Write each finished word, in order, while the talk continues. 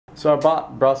So I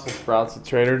bought Brussels sprouts at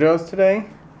Trader Joe's today.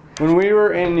 When we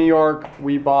were in New York,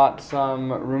 we bought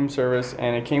some room service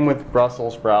and it came with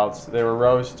Brussels sprouts. They were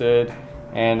roasted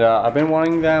and I've been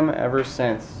wanting them ever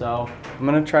since. So I'm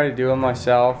gonna try to do them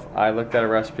myself. I looked at a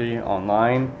recipe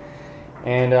online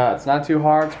and it's not too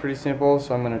hard, it's pretty simple,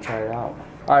 so I'm gonna try it out.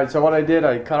 Alright, so what I did,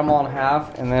 I cut them all in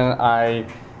half and then I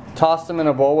tossed them in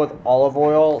a bowl with olive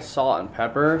oil, salt, and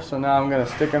pepper. So now I'm gonna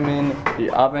stick them in the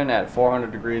oven at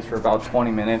 400 degrees for about 20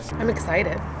 minutes. I'm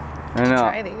excited I know. to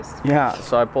try these. Yeah,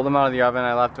 so I pulled them out of the oven.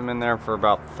 I left them in there for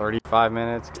about 35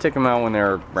 minutes. Take them out when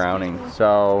they're browning.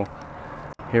 So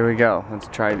here we go. Let's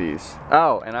try these.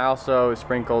 Oh, and I also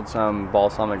sprinkled some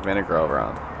balsamic vinegar over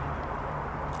them.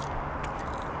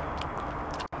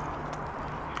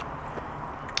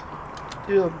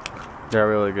 Dude, They're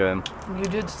really good. you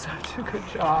did such a good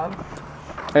job.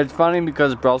 It's funny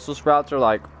because Brussels sprouts are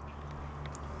like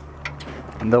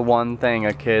the one thing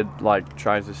a kid like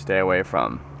tries to stay away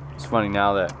from. It's funny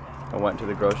now that I went to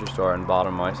the grocery store and bought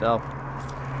them myself,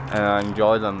 and I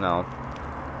enjoy them now.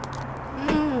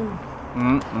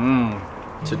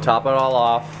 To top it all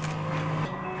off,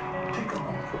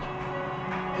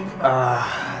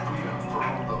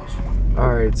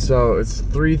 alright, so it's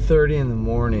 3:30 in the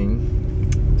morning.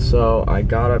 So I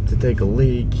got up to take a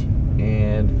leak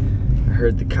and I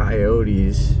heard the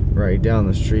coyotes right down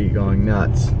the street going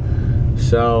nuts.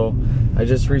 So I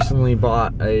just recently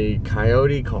bought a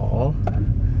coyote call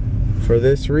for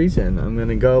this reason. I'm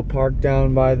gonna go park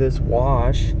down by this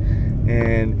wash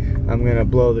and I'm gonna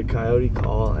blow the coyote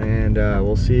call and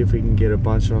we'll see if we can get a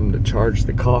bunch of them to charge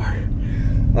the car.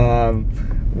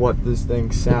 What this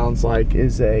thing sounds like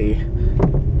is a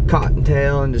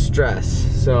cottontail in distress,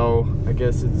 so I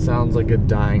guess it sounds like a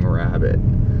dying rabbit.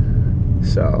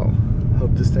 So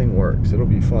hope this thing works, it'll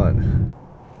be fun.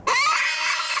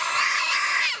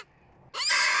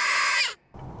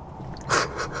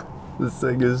 This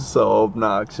thing is so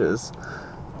obnoxious.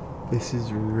 This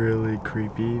is really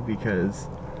creepy because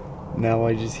now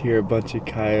I just hear a bunch of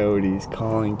coyotes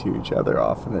calling to each other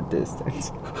off in the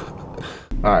distance.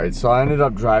 Alright, so I ended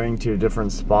up driving to a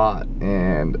different spot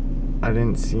and I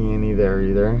didn't see any there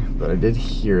either, but I did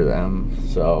hear them,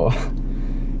 so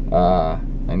I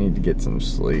need to get some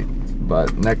sleep.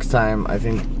 But next time I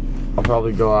think I'll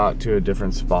probably go out to a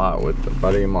different spot with a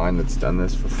buddy of mine that's done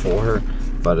this before,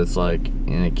 but it's like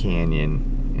in a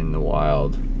canyon in the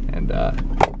wild and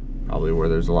probably where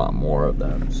there's a lot more of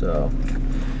them. So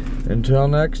until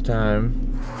next time.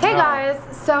 Hey guys,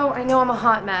 so I know I'm a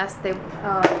hot mess. They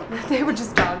were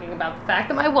just talking about the fact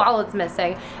that my wallet's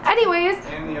missing. Anyways,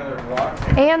 And the other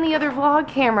vlog. And the other vlog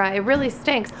camera, it really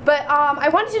stinks. But I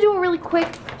wanted to do a really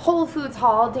quick Whole Foods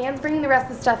haul. Dan's bringing the rest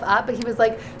of the stuff up, but he was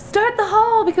like, start the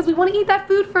haul because we want to eat that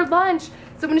food for lunch.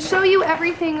 So I'm going to show you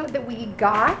everything that we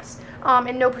got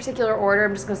in no particular order.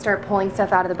 I'm just going to start pulling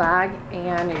stuff out of the bag.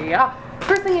 And yeah,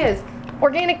 first thing is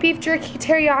organic beef jerky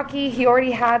teriyaki. He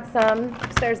already had some,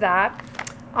 so there's that.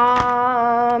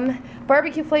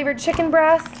 Barbecue flavored chicken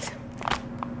breast,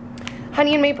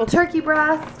 honey and maple turkey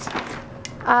breast,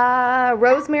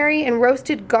 rosemary and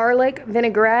roasted garlic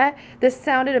vinaigrette. This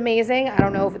sounded amazing. I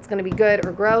don't know if it's going to be good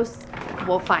or gross.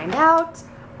 We'll find out.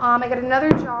 I got another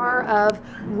jar of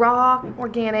raw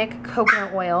organic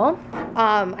coconut oil.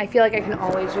 I feel like I can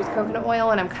always use coconut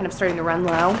oil and I'm kind of starting to run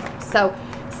low. So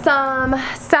some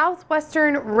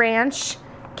Southwestern Ranch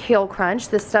Kale Crunch.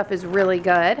 This stuff is really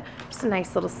good. Just a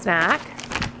nice little snack.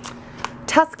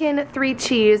 Tuscan 3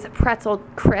 cheese pretzel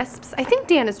crisps. I think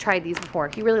Dan has tried these before.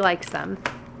 He really likes them.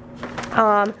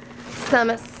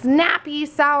 Some snappy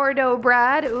sourdough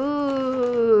bread.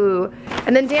 Ooh.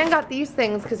 And then Dan got these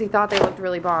things because he thought they looked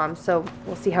really bomb. So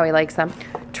we'll see how he likes them.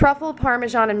 Truffle,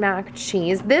 Parmesan, and mac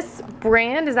cheese. This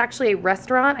brand is actually a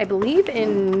restaurant, I believe,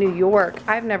 in New York.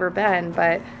 I've never been,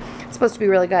 but it's supposed to be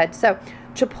really good. So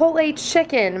Chipotle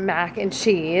chicken mac and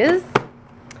cheese.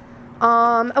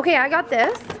 Okay, I got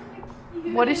this.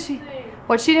 What is she?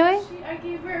 What's she doing? I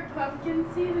gave her a pumpkin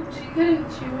seed and she couldn't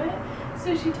chew it,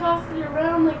 so she tossed it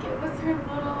around like it was her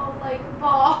little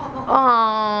ball.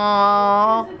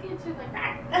 Aww. She was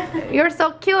like, You're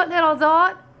so cute, little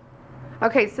Zot.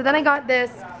 Okay, so then I got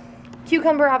this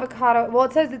cucumber avocado. Well,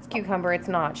 it says it's cucumber. It's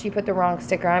not. She put the wrong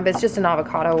sticker on, but it's just an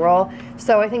avocado roll.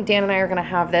 So I think Dan and I are gonna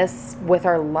have this with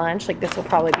our lunch. Like this will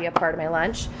probably be a part of my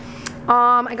lunch.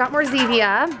 I got more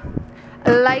Zevia,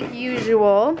 like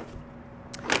usual.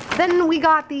 Then we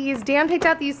got these. Dan picked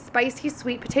out these spicy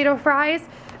sweet potato fries.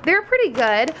 They're pretty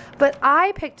good, but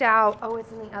I picked out, oh, it's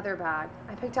in the other bag.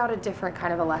 I picked out a different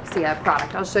kind of Alexia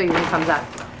product. I'll show you when it comes up.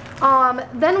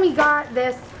 Then we got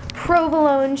this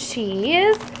provolone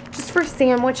cheese, just for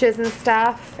sandwiches and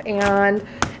stuff. And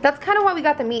That's kind of why we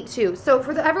got the meat too. So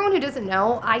for everyone who doesn't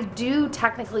know, I do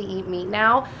technically eat meat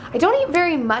now. I don't eat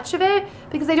very much of it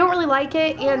because I don't really like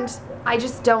it, and I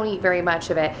just don't eat very much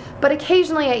of it. But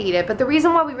occasionally I eat it. But the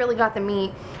reason why we really got the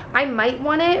meat, I might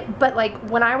want it, but like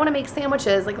when I want to make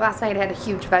sandwiches, like last night I had a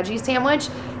huge veggie sandwich.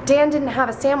 Dan didn't have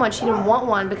a sandwich. He didn't want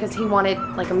one because he wanted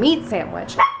like a meat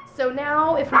sandwich. So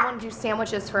now if we want to do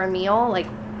sandwiches for a meal, like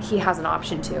he has an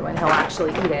option to, and he'll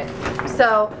actually eat it.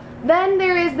 So then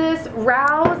there is this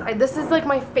Rouse. This is like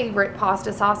my favorite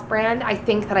pasta sauce brand I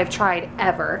think that I've tried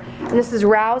ever. And this is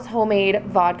Rouse homemade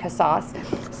vodka sauce.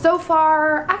 So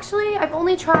far, actually, I've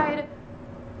only tried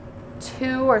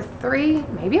 2 or 3,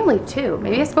 maybe only 2.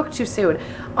 Maybe I spoke too soon.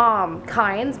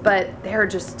 Kinds, but they're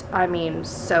just, I mean,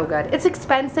 so good. It's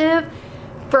expensive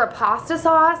for a pasta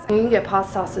sauce. You can get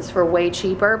pasta sauces for way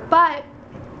cheaper, but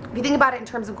if you think about it in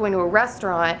terms of going to a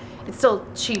restaurant, it's still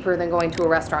cheaper than going to a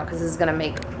restaurant because this is gonna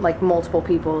make like multiple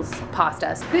people's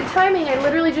pastas. Good timing, I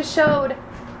literally just showed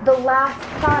the last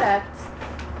product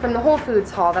from the Whole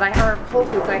Foods haul that I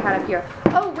had up here.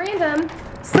 Oh, random,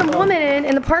 some woman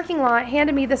in the parking lot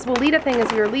handed me this Welita thing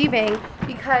as we were leaving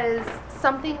because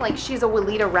something, like she's a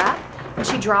Welita rep, and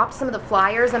she dropped some of the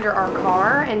flyers under our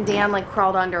car, and Dan like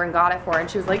crawled under and got it for her, and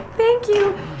she was like, thank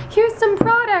you, here's some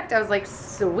product. I was like,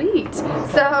 sweet.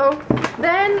 So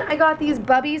then I got these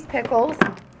Bubby's pickles.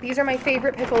 These are my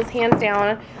favorite pickles, hands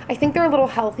down. I think they're a little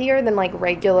healthier than like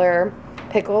regular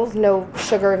pickles, no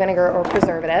sugar, vinegar, or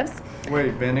preservatives.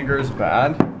 Wait, vinegar is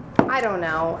bad? I don't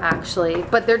know, actually,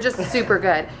 but they're just super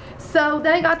good. So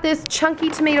then I got this chunky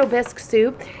tomato bisque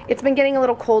soup. It's been getting a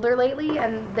little colder lately,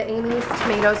 and the Amy's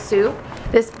tomato soup,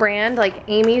 this brand, like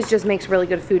Amy's just makes really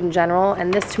good food in general,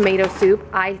 and this tomato soup,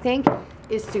 I think,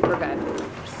 is super good.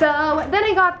 So then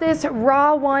I got this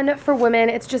Raw One for Women.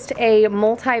 It's just a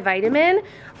multivitamin.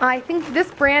 I think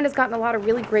this brand has gotten a lot of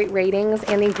really great ratings,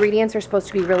 and the ingredients are supposed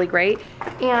to be really great.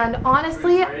 And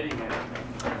honestly,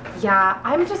 yeah,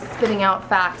 I'm just spitting out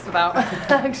facts without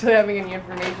actually having any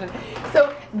information.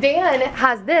 So Dan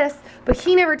has this, but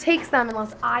he never takes them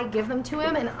unless I give them to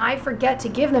him, and I forget to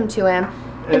give them to him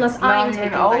unless I'm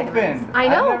taking vitamins. I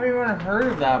know. I've never even heard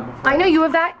of that before. I know, you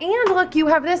have that, and look, you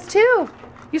have this too.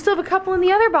 You still have a couple in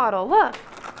the other bottle, look.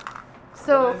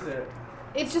 So what is it?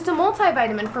 It's just a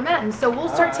multivitamin for men, so we'll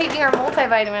start taking our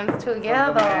multivitamins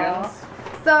together.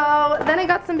 So then I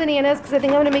got some bananas because I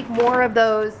think I'm gonna make more of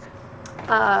those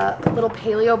little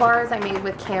paleo bars I made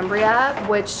with Cambria,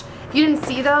 which if you didn't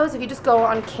see those, if you just go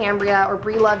on Cambria or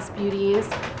Bree Loves Beauty's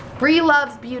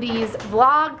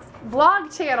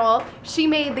vlog channel, she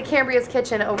made the Cambria's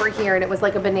Kitchen over here, and it was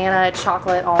like a banana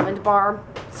chocolate almond bar.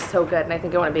 So good, and I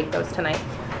think I want to bake those tonight.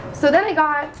 So then I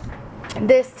got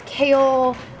this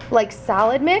kale like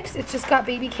salad mix. It's just got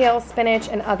baby kale, spinach,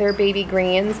 and other baby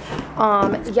greens.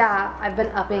 Yeah, I've been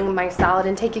upping my salad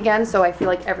intake again, so I feel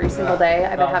like every single day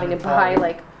I've been having to buy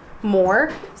like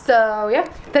more. So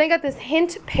yeah, then I got this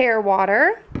hint pear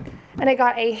water, and I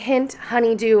got a hint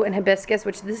honeydew and hibiscus,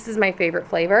 which this is my favorite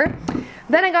flavor.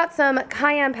 Then I got some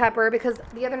cayenne pepper because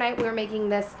the other night we were making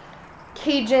this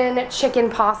Cajun chicken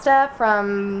pasta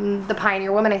from the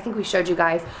Pioneer Woman. I think we showed you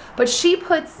guys, but she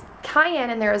puts cayenne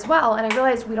in there as well, and I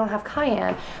realized we don't have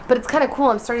cayenne, but it's kind of cool.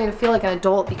 I'm starting to feel like an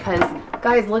adult because,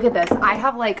 guys, look at this. I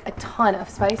have like a ton of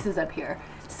spices up here,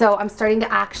 so I'm starting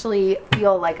to actually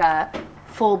feel like a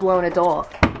full-blown adult.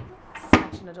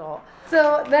 Such an adult.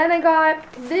 So then I got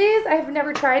these. I've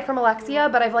never tried from Alexia,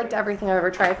 but I've liked everything I've ever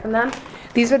tried from them.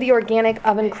 These are the organic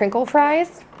oven crinkle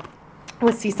fries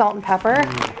with sea salt and pepper.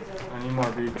 I need more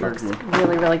beef jerky. Looks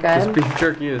really, really good. This beef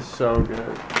jerky is so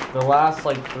good. The last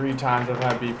like 3 times I've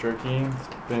had beef jerky, it's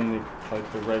been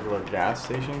like the regular gas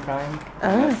station kind.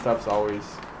 That stuff's always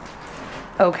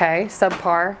okay,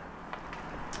 subpar.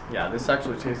 Yeah, this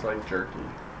actually tastes like jerky.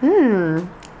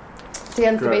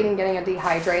 Dan's debating getting a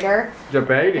dehydrator.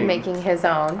 Debating? And making his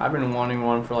own. I've been wanting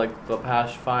one for like the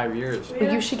past 5 years.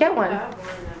 Well, you should get one. We have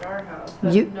one at our house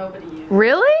that nobody uses.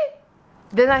 Really?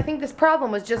 Then I think this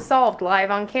problem was just solved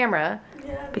live on camera.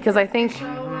 Yeah, because I think.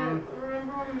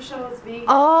 Remember when Michelle was vegan?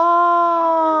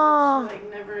 Oh. She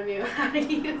like never knew how to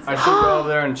use it. I should go over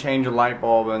there and change a light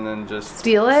bulb and then just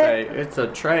steal it? say it's a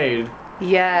trade.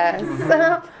 Yes.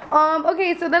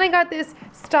 Okay, so then I got this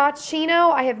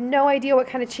Stacchino. I have no idea what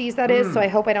kind of cheese that is, so I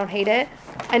hope I don't hate it.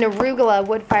 An arugula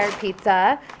wood-fired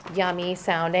pizza. Yummy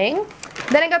sounding.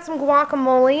 Then I got some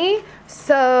guacamole.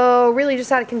 So really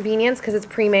just out of convenience because it's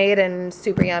pre-made and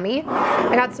super yummy.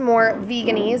 I got some more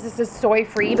veganese. This is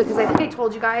soy-free because I think I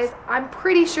told you guys, I'm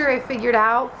pretty sure I figured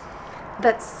out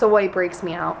that soy breaks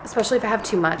me out, especially if I have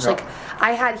too much. Like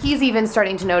he's even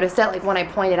starting to notice it. Like when I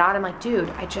pointed out, I'm like, dude,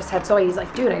 I just had soy. He's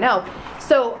like, dude, I know.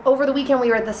 So over the weekend we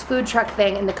were at this food truck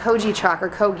thing, and the Koji truck, or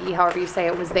Kogi, however you say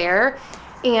it, was there.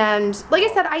 And like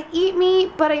I said, I eat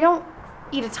meat, but I don't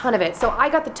eat a ton of it. So I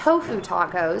got the tofu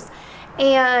tacos,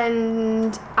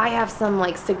 and I have some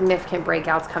like significant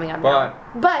breakouts coming up now.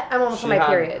 But I'm almost on my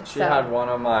period. She had one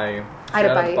of my. I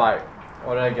had a bite.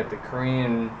 What did I get? The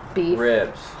Korean beef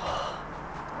ribs.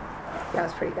 That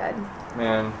was pretty good.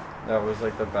 Man, that was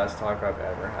like the best taco I've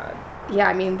ever had. Yeah,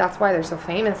 I mean, that's why they're so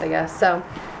famous, I guess. So,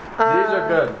 these are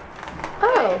good.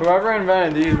 Oh. Whoever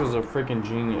invented these was a freaking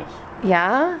genius.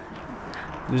 Yeah?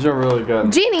 These are really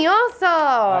good. Genioso!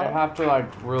 I have to like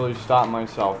really stop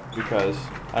myself because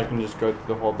I can just go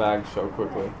through the whole bag so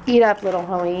quickly. Eat up, little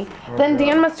homie. Then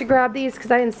Dan must have grabbed these because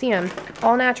I didn't see them.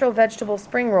 All natural vegetable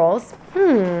spring rolls.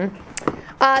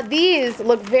 These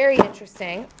look very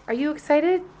interesting. Are you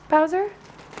excited, Bowser?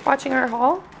 Watching our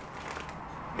haul?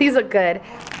 These look good.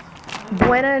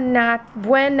 Buen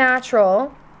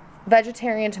Natural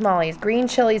vegetarian tamales. Green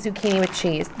chili zucchini with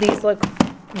cheese. These look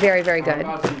very, very good. I'm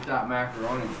about to eat that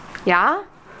macaroni. Yeah?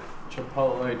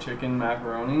 Chipotle chicken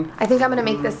macaroni. I think I'm going to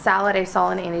make this salad I saw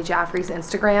on Annie Jaffrey's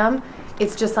Instagram.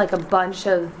 It's just like a bunch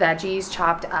of veggies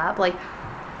chopped up. Like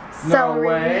celery. No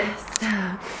way.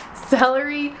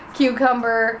 Celery,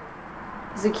 cucumber,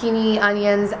 zucchini,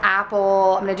 onions,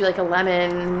 apple. I'm gonna do like a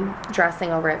lemon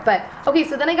dressing over it. But okay,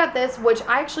 so then I got this, which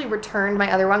I actually returned my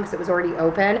other one because it was already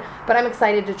open, but I'm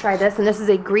excited to try this. And this is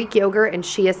a Greek yogurt and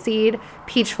chia seed,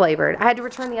 peach flavored. I had to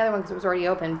return the other one because it was already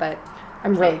open, but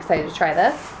I'm really excited to try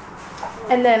this.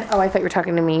 And then, oh, I thought you were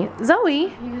talking to me.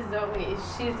 Zoe. Zoe,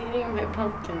 she's eating my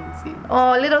pumpkin seeds.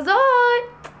 Oh, little Zoe.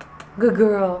 Good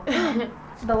girl.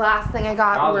 The last thing I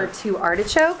got were 2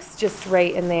 artichokes, just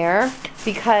right in there,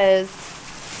 because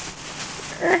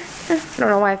I don't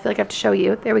know why I feel like I have to show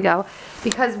you. There we go.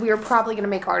 Because we are probably going to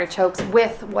make artichokes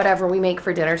with whatever we make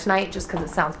for dinner tonight, just because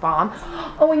it sounds bomb.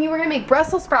 Oh, and you were going to make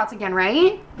Brussels sprouts again,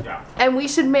 right? Yeah. And we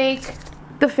should make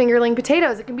the fingerling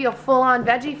potatoes. It can be a full-on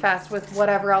veggie fest with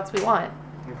whatever else we want.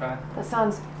 Okay. That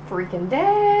sounds freaking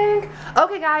dang.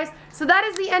 Okay, guys, so that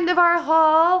is the end of our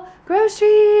haul.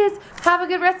 Groceries. Have a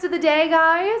good rest of the day,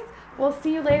 guys. We'll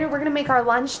see you later. We're going to make our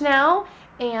lunch now.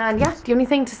 And yeah, do you have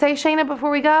anything to say, Shayna, before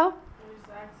we go? I just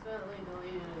accidentally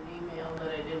deleted an email that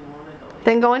I didn't want to delete.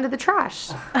 Then go into the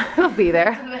trash. It'll be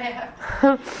there.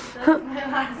 That's my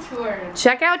last word.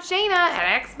 Check out Shayna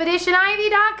at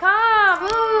expeditionivy.com.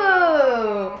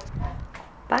 Ooh.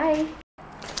 Bye.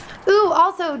 Ooh,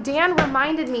 also, Dan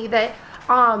reminded me that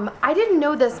I didn't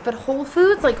know this, but Whole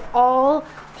Foods, like all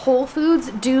Whole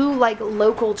Foods, do like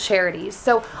local charities.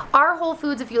 So our Whole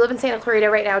Foods, if you live in Santa Clarita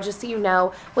right now, just so you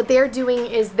know, what they're doing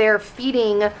is they're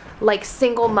feeding like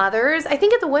single mothers, I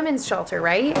think at the women's shelter,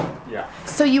 right? Yeah.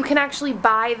 So you can actually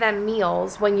buy them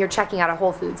meals when you're checking out a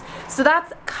Whole Foods. So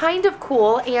that's kind of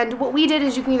cool. And what we did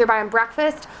is you can either buy them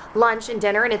breakfast, lunch, and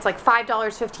dinner, and it's like $5,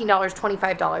 $15,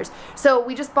 $25. So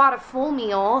we just bought a full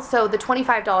meal, so the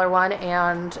 $25 one,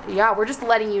 and yeah, we're just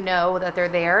letting you know that they're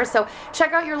there. So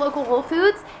check out your local Whole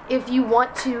Foods if you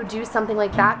want to do something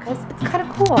like that, because it's kind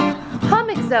of cool. Huh,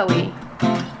 McZoe?